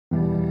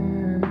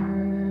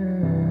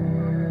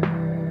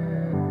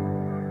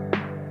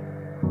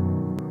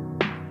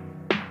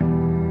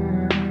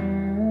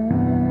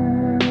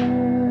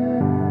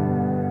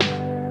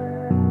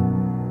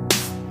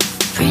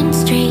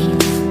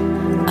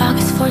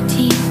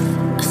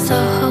14th, a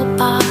Soho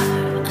bar,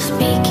 a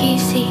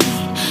speakeasy.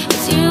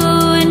 It's you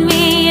and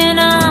me and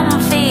I'm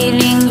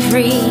feeling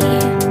free.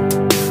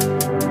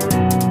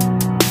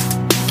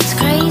 It's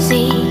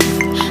crazy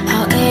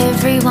how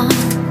everyone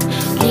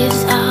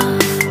lives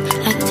out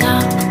like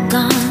Top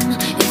Gun.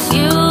 It's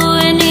you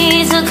and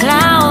it's a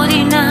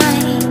cloudy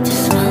night to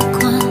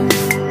smoke one.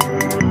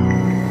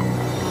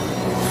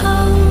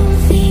 Oh,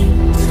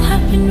 things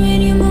happen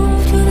when you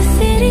move to the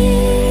city.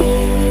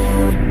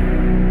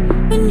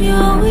 When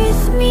you're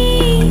with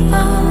me,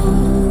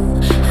 oh,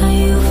 how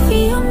you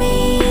feel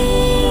me.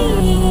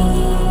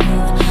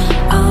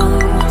 Oh,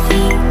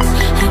 things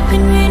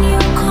happen when you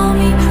call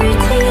me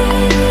pretty.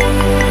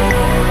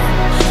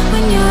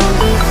 When you're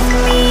with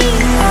me,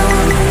 oh,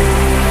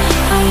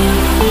 how you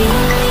feel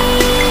me.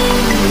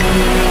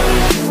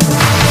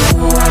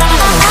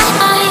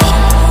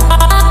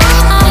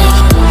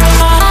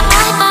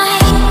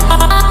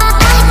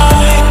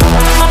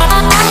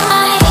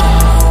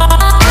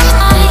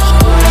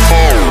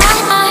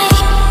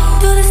 To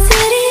the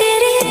city.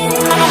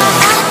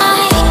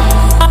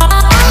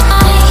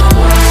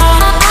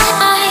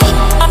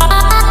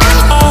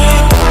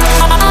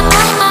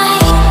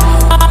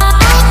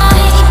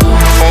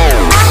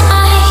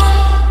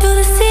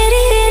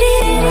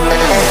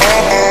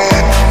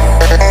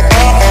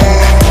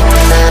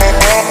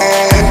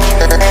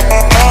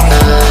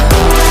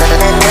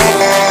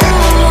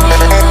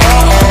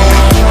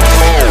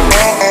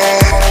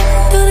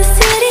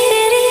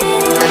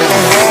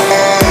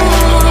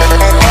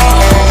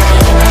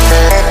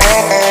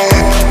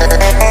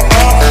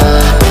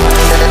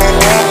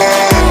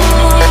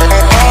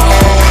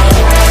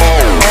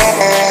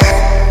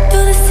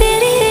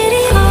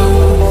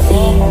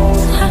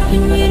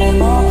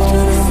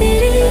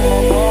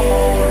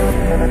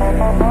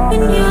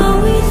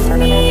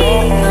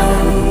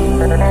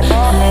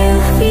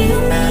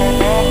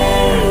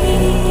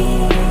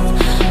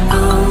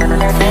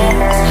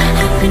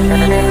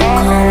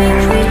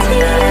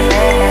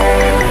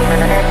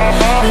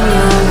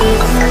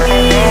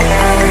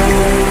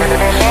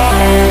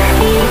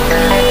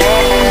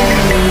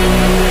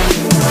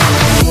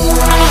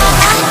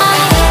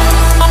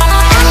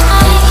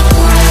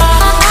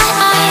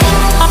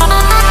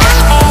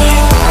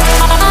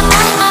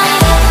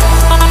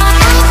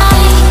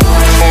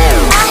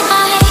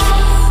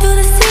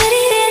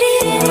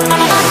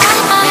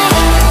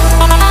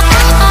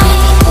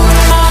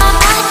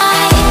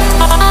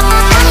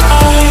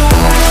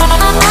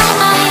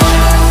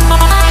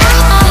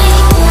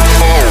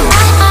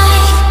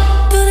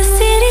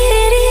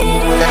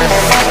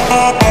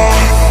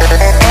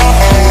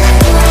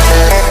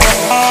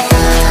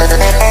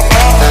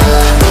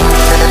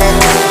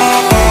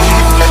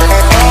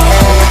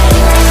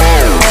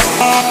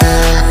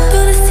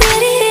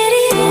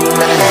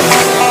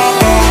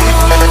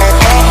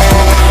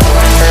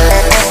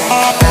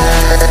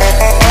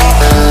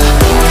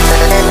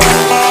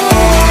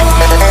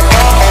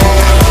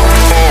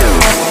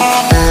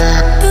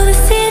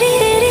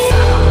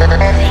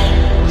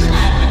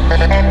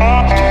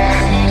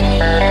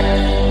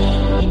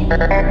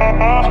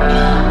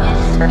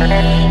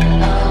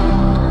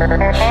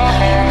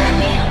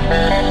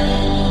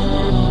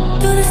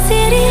 To the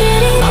city.